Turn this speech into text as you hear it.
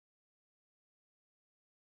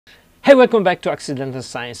Hey, welcome back to Accidental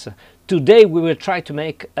Science. Today we will try to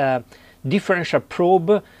make a differential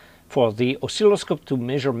probe for the oscilloscope to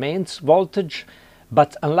measure mains voltage,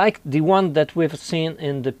 but unlike the one that we've seen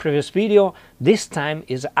in the previous video, this time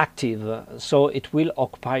is active, so it will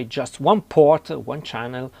occupy just one port, one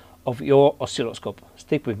channel of your oscilloscope.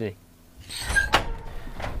 Stick with me.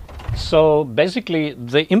 So basically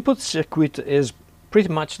the input circuit is pretty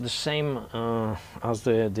much the same as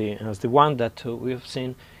the one that we've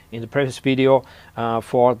seen in the previous video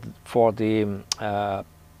for the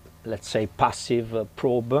let's say passive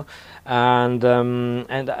probe, and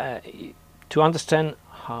to understand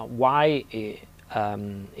why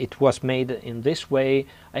it was made in this way,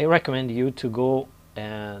 I recommend you to go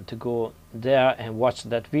there and watch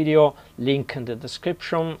that video. Link in the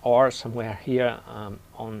description or somewhere here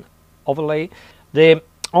on overlay. The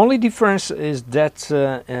only difference is that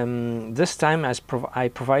this time I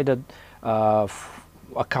provided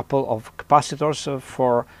a couple of capacitors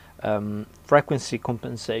for frequency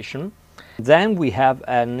compensation. Then we have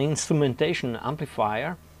an instrumentation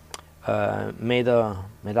amplifier made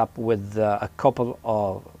up with a couple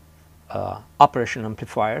of operation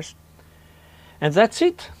amplifiers, and that's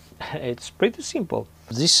it. It's pretty simple.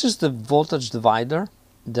 This is the voltage divider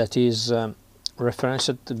that is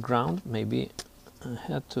referenced to ground. Maybe I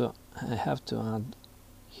have to add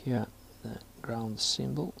here the ground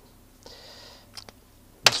symbol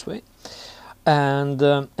this way, and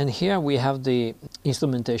here we have the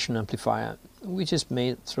instrumentation amplifier, which is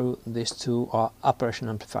made through these two operation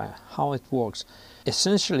amplifier. How it works: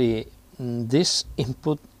 essentially, this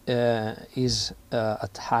input is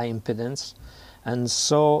at high impedance, and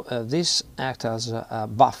so this acts as a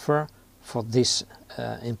buffer for this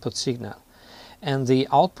input signal, and the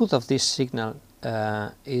output of this signal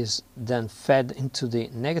is then fed into the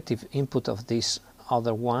negative input of this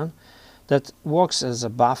other one, that works as a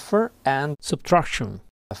buffer and subtraction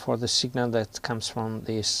for the signal that comes from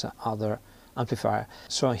this other amplifier.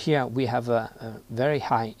 So here we have a very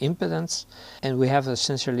high impedance, and we have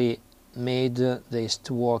essentially made this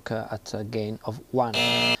to work at a gain of 1.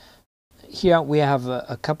 Here we have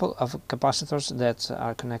a couple of capacitors that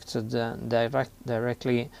are connected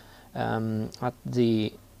directly at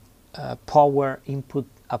the power input,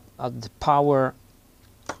 at the power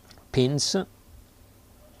pins,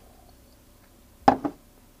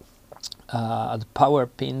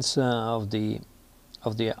 of the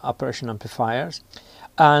operation amplifiers,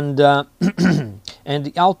 and and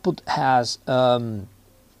the output has a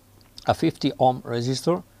 50 ohm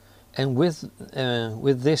resistor, and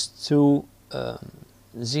with these two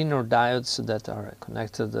Zener diodes that are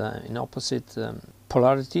connected in opposite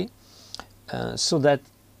polarity, so that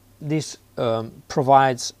this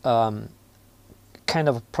provides kind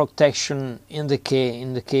of protection in the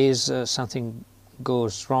case something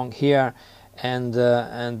goes wrong here, and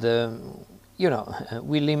you know,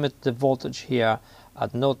 we limit the voltage here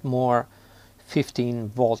at not more 15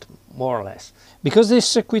 volt, more or less, because this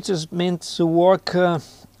circuit is meant to work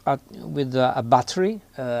with a battery,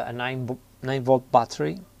 a 9 volt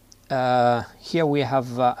battery. Here we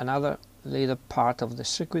have another little part of the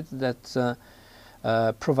circuit that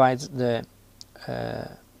provides the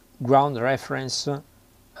ground reference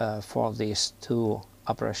for these two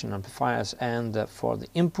operation amplifiers and for the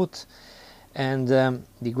input, and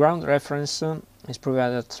the ground reference is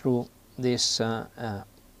provided through this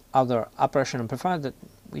other operation amplifier,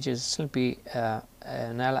 which is simply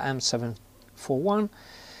an LM741.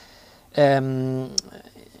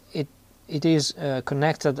 It is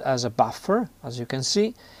connected as a buffer, as you can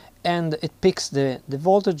see, and it picks the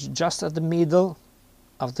voltage just at the middle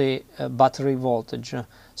of the battery voltage.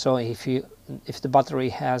 So if the battery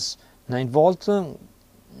has 9 volt,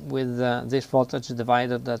 with this voltage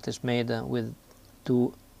divider that is made with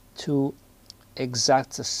two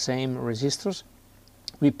exact same resistors,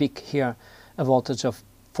 we pick here a voltage of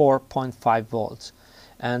 4.5 volts,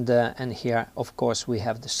 and here of course we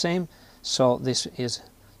have the same. So this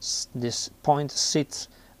point sits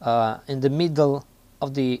in the middle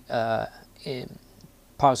of the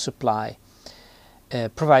power supply,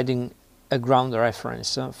 providing a ground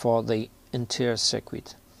reference for the entire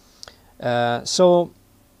circuit. So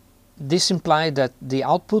this implies that the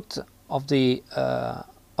output of the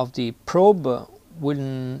probe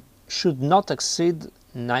should not exceed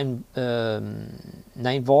 9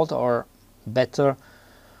 volt, or better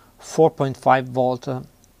 4.5 volt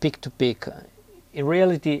peak to peak. In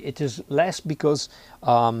reality it is less, because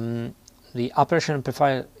the operation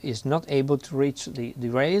amplifier is not able to reach the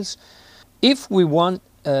rails. If we want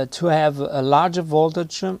to have a larger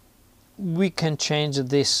voltage, we can change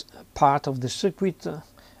this part of the circuit,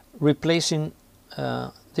 replacing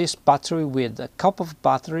this battery with a couple of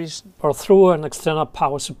batteries or through an external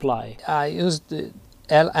power supply. I used the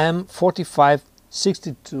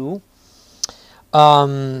LM4562.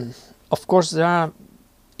 Of course, there are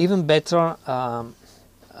even better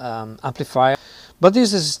amplifier, but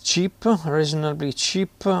this is cheap, reasonably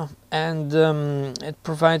cheap, and it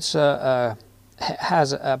provides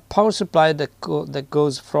has a power supply that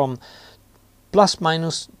goes from plus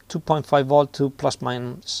minus 2.5 volt to plus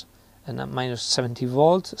minus minus 17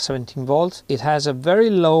 volts. It has a very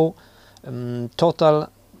low total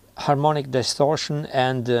harmonic distortion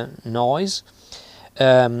and noise.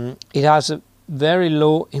 It has a very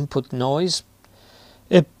low input noise,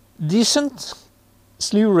 a decent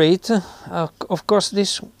slew rate. Of course,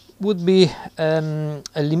 this would be a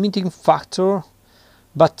limiting factor,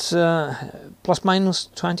 but plus minus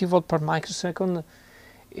 20 volt per microsecond,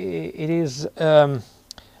 it is a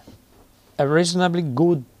reasonably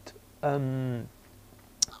good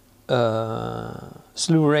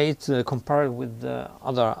slew rate compared with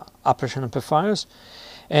other operation amplifiers,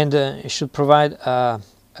 and it should provide a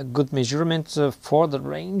good measurement for the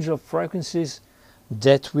range of frequencies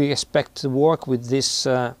that we expect to work with this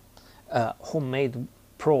homemade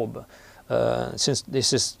probe, since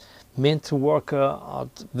this is meant to work at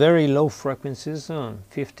very low frequencies,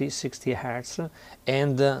 50-60 Hertz,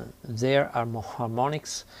 and there are more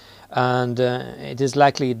harmonics, and it is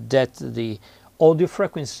likely that the audio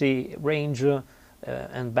frequency range and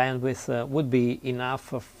bandwidth would be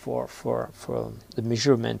enough for the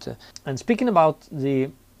measurement. And speaking about the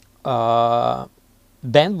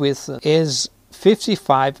bandwidth, is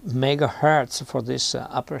 55 megahertz for this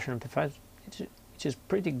operation amplifier, which is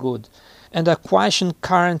pretty good, and a quiescent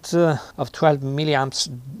current of 12 milliamps,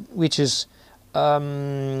 which is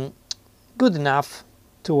good enough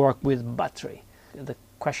to work with battery. The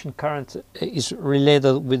quiescent current is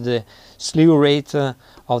related with the slew rate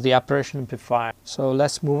of the operation amplifier. So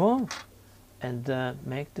let's move on and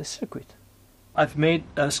make the circuit. I've made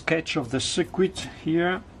a sketch of the circuit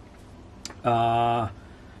here to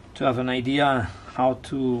have an idea how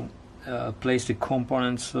to place the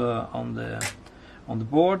components on the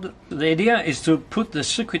board. The idea is to put the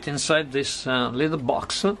circuit inside this little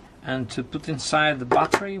box and to put inside the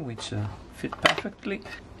battery, which fit perfectly,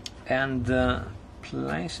 and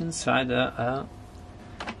place inside a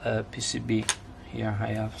PCB. Here I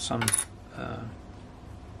have some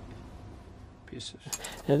pieces.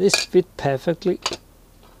 And this fit perfectly.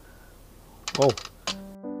 Oh.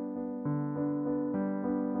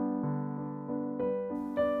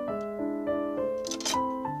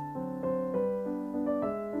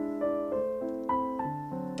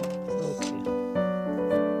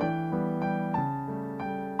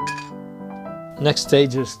 Next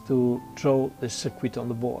stage is to draw the circuit on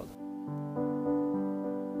the board.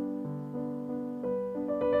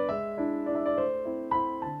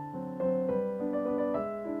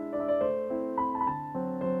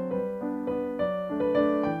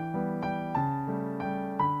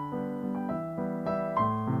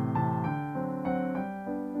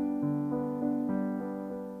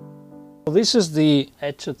 This is the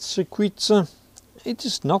etched circuit. It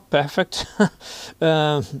is not perfect.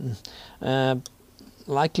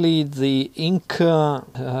 Likely the ink, I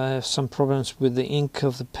have some problems with the ink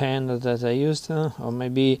of the pen that I used, or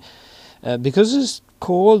maybe because it's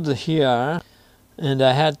cold here and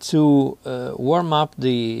I had to warm up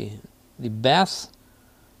the bath,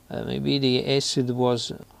 maybe the acid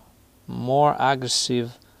was more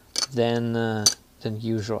aggressive than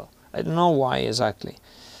usual. I don't know why exactly.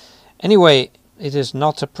 Anyway, it is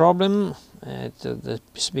not a problem. The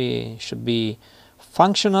PCB should be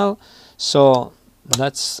functional, so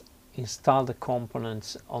let's install the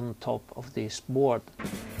components on top of this board.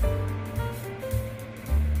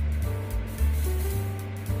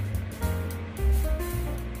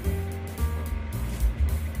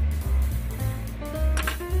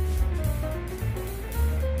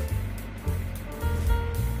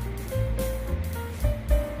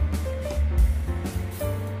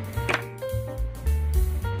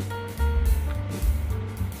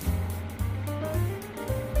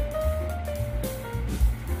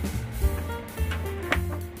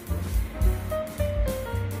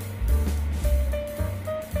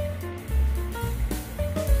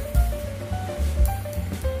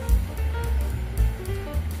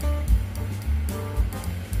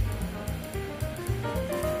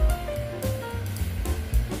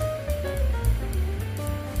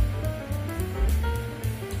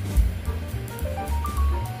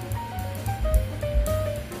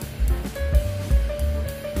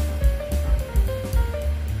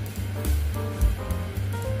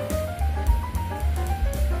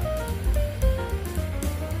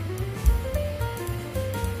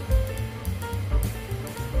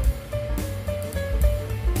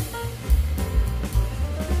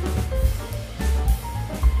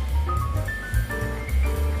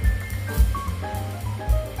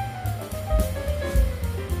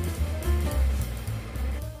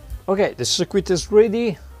 Okay, the circuit is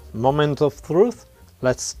ready. Moment of truth.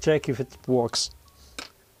 Let's check if it works.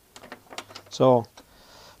 So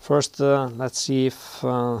first let's see if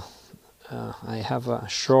I have a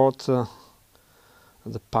short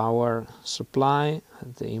the power supply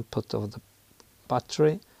at the input of the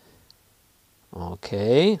battery.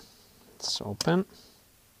 Okay, it's open.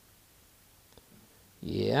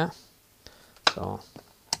 Yeah, so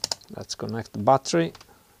let's connect the battery.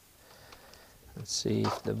 Let's see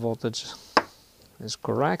if the voltage is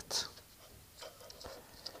correct.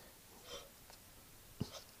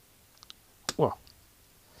 Well,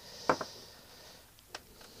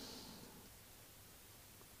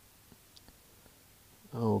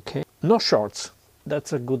 okay, no shorts.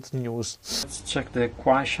 That's a good news. Let's check the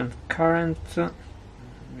quiescent current,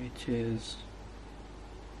 which is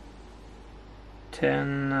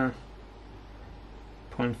 10.5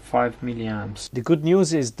 milliamps. The good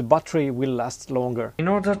news is the battery will last longer. In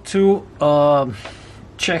order to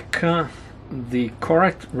check the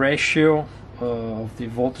correct ratio of the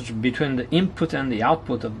voltage between the input and the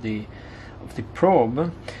output of the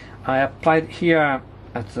probe, I applied here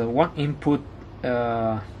at one input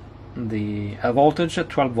the voltage at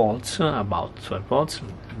 12 volts, about 12 volts.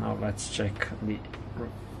 Now let's check the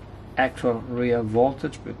actual real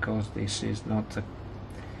voltage, because this is not a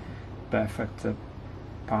perfect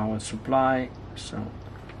power supply. So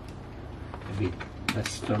maybe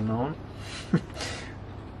let's turn on.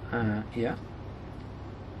 Yeah.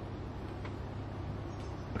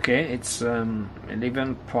 Okay, it's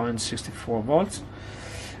 11.64 volts,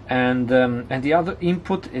 and the other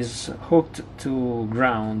input is hooked to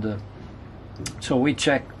ground. So we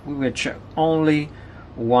will check only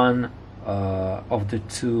one of the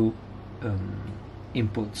two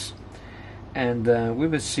inputs, and we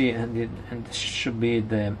will see, and it should be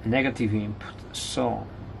the negative input. So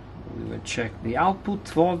we will check the output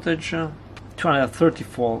voltage,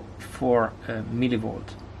 234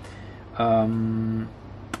 millivolt,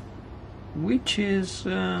 which is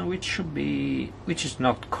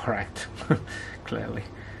not correct, clearly.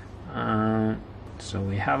 So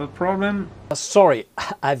we have a problem. Sorry,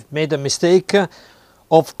 I've made a mistake.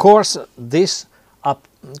 Of course, this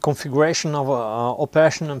configuration of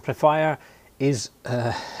operation amplifier is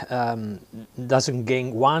doesn't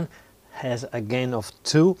gain 1, has a gain of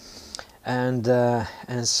 2, and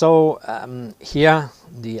so here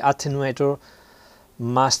the attenuator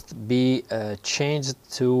must be changed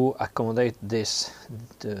to accommodate this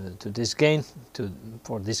to this gain,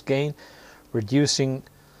 for this gain, reducing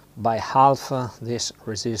by half these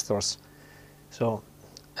resistors. So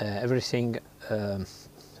everything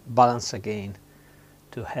balance again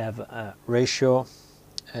to have a ratio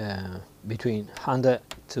between 100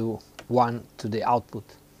 to 1 to the output.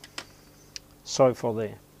 Sorry for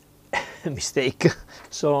the mistake.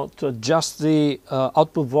 So to adjust the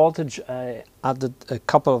output voltage, I added a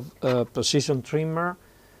couple of precision trimmer,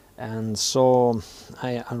 and so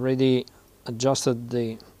I already adjusted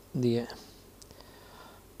the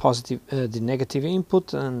positive, the negative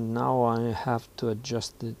input, and now I have to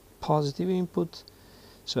adjust the positive input.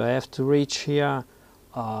 So I have to reach here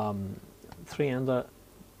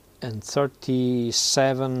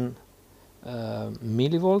 337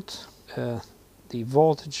 millivolt. The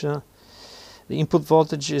voltage, the input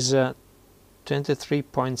voltage is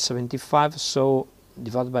 23.75, so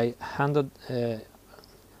divided by 100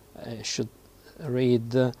 I should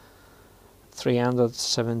read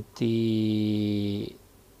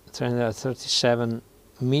 337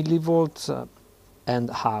 millivolts and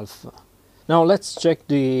half. Now let's check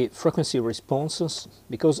the frequency responses,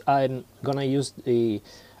 because I'm gonna use the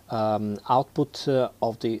output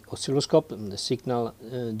of the oscilloscope and the signal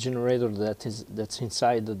generator that's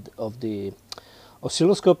inside of the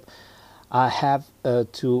oscilloscope. I have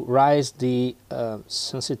to raise the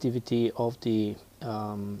sensitivity of the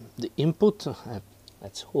input.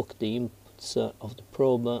 Let's hook the inputs of the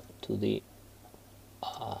probe to the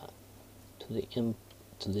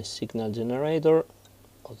signal generator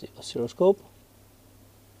of the oscilloscope.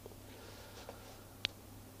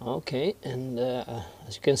 Okay, and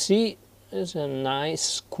as you can see, there's a nice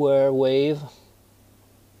square wave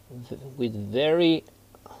with very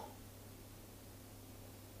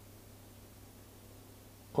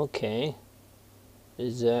okay.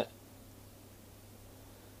 There's a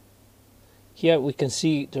here we can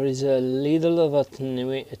see there is a little of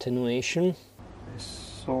attenuation.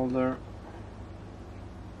 Solder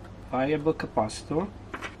variable capacitor.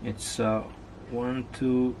 It's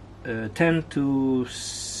 10 to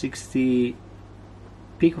 60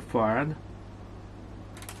 picofarad,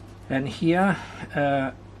 and here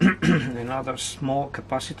another small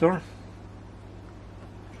capacitor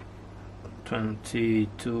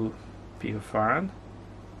 22 picofarad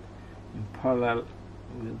in parallel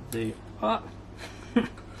with the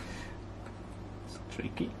it's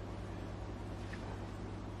tricky,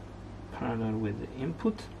 parallel with the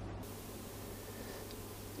input.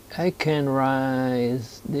 I can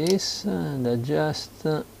raise this and adjust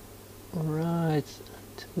right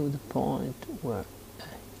to the point where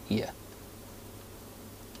here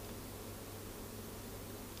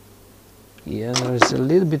there is a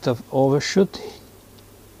little bit of overshoot.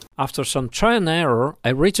 After some trial and error, I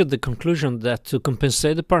reached the conclusion that to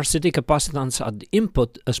compensate the parasitic capacitance at the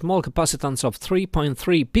input, a small capacitance of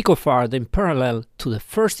 3.3 picofarad in parallel to the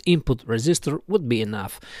first input resistor would be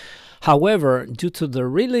enough. However, due to the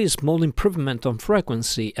really small improvement on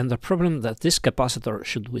frequency and the problem that this capacitor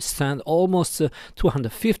should withstand almost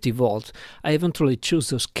 250 volts, I eventually choose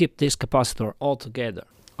to skip this capacitor altogether.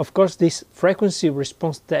 Of course, this frequency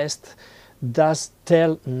response test does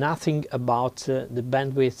tell nothing about the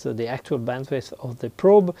bandwidth, the actual bandwidth of the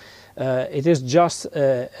probe. It is just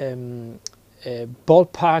a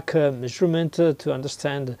ballpark measurement to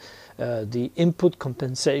understand the input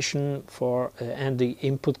compensation for and the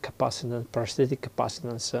input capacitance, parasitic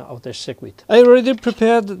capacitance of the circuit. I already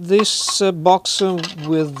prepared this box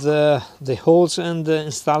with the holes and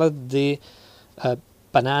installed the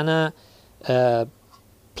banana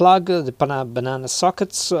plug, the banana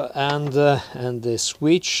sockets, and the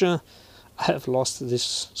switch. I have lost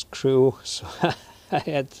this screw, so I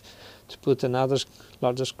had to put another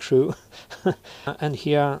larger screw. And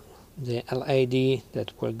here the LED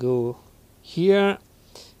that will go here,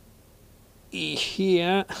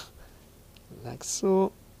 like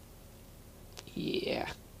so. Yeah,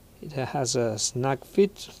 it has a snug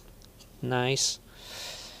fit, nice.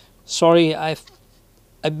 Sorry, I've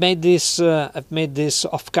made this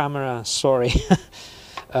off camera, sorry.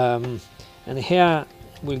 And here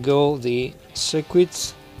will go the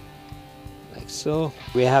circuits, like so.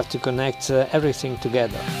 We have to connect everything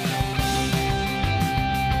together.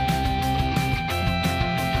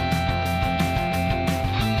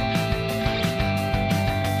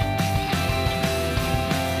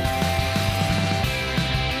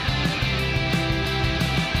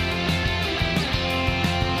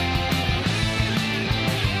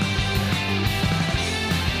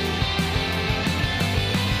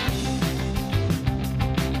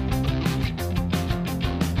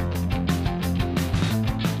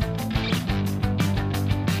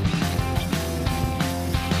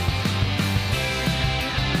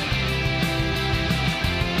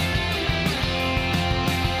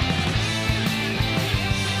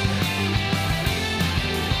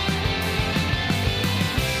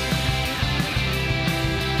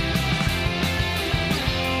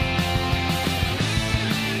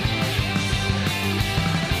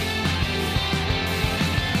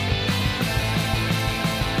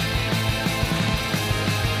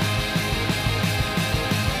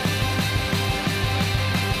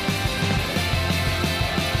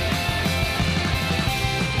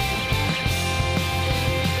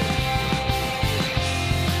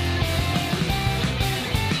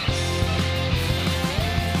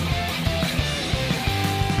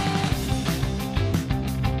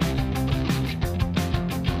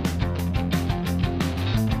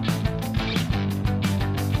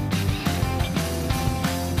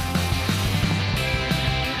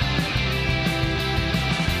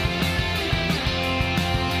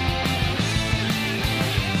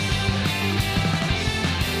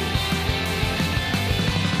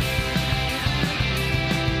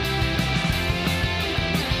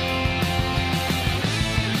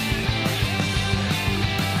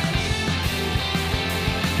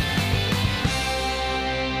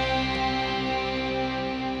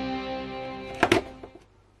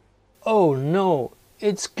 Oh no,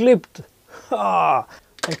 it's clipped. I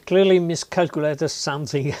clearly miscalculated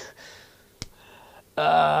something.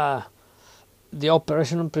 The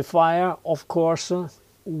operation amplifier, of course,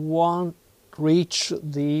 won't reach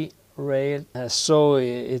the rail, so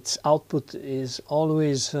its output is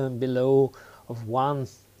always below of 1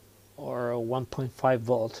 or 1.5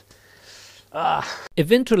 volt.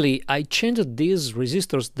 Eventually, I changed these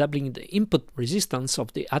resistors, doubling the input resistance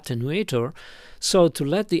of the attenuator, so to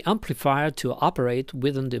let the amplifier to operate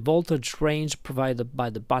within the voltage range provided by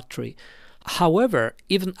the battery. However,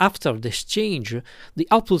 even after this change, the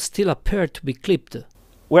output still appeared to be clipped.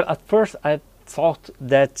 Well, at first I thought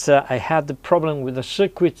that I had the problem with the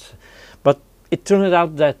circuit, but it turned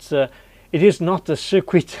out that it is not the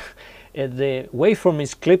circuit. The waveform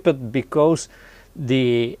is clipped because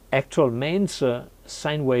the actual mains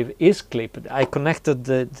sine wave is clipped. I connected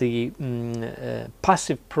the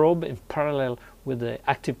passive probe in parallel with the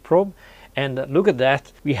active probe, And look at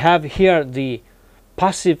that, we have here the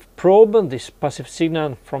passive probe, this passive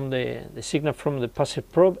signal from the signal from the passive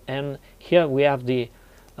probe, and here we have the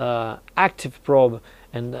active probe,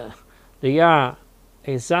 and they are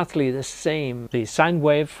exactly the same. The sine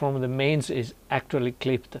wave from the mains is actually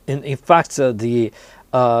clipped. In fact, the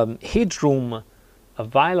headroom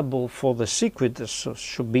available for the circuit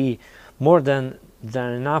should be more than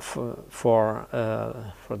enough for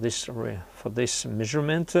this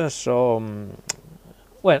measurement.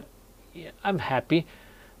 Well, yeah, I'm happy.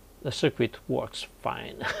 The circuit works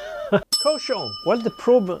fine. Caution! Well, the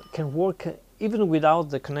probe can work even without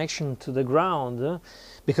the connection to the ground,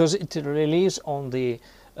 because it relies on the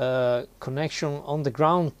connection on the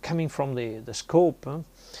ground coming from the scope.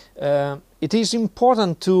 It is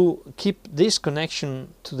important to keep this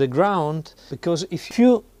connection to the ground, because if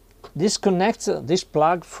you disconnect this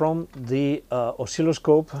plug from the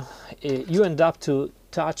oscilloscope, you end up to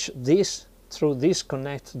touch this through this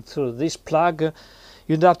connect through this plug.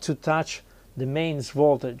 You'd have to touch the mains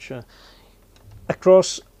voltage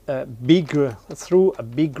across through a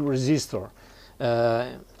big resistor.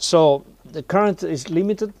 So the current is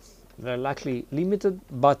limited, very likely limited,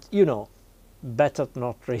 but you know, better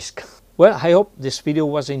not risk. Well, I hope this video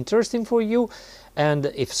was interesting for you, and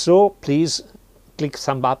if so, please click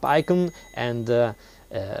thumb up icon and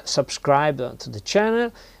subscribe to the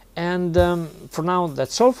channel. And for now,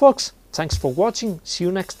 that's all, folks. Thanks for watching. See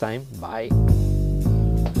you next time. Bye.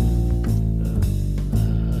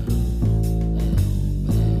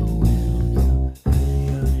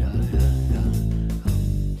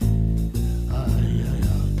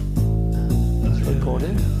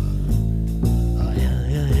 Recorded.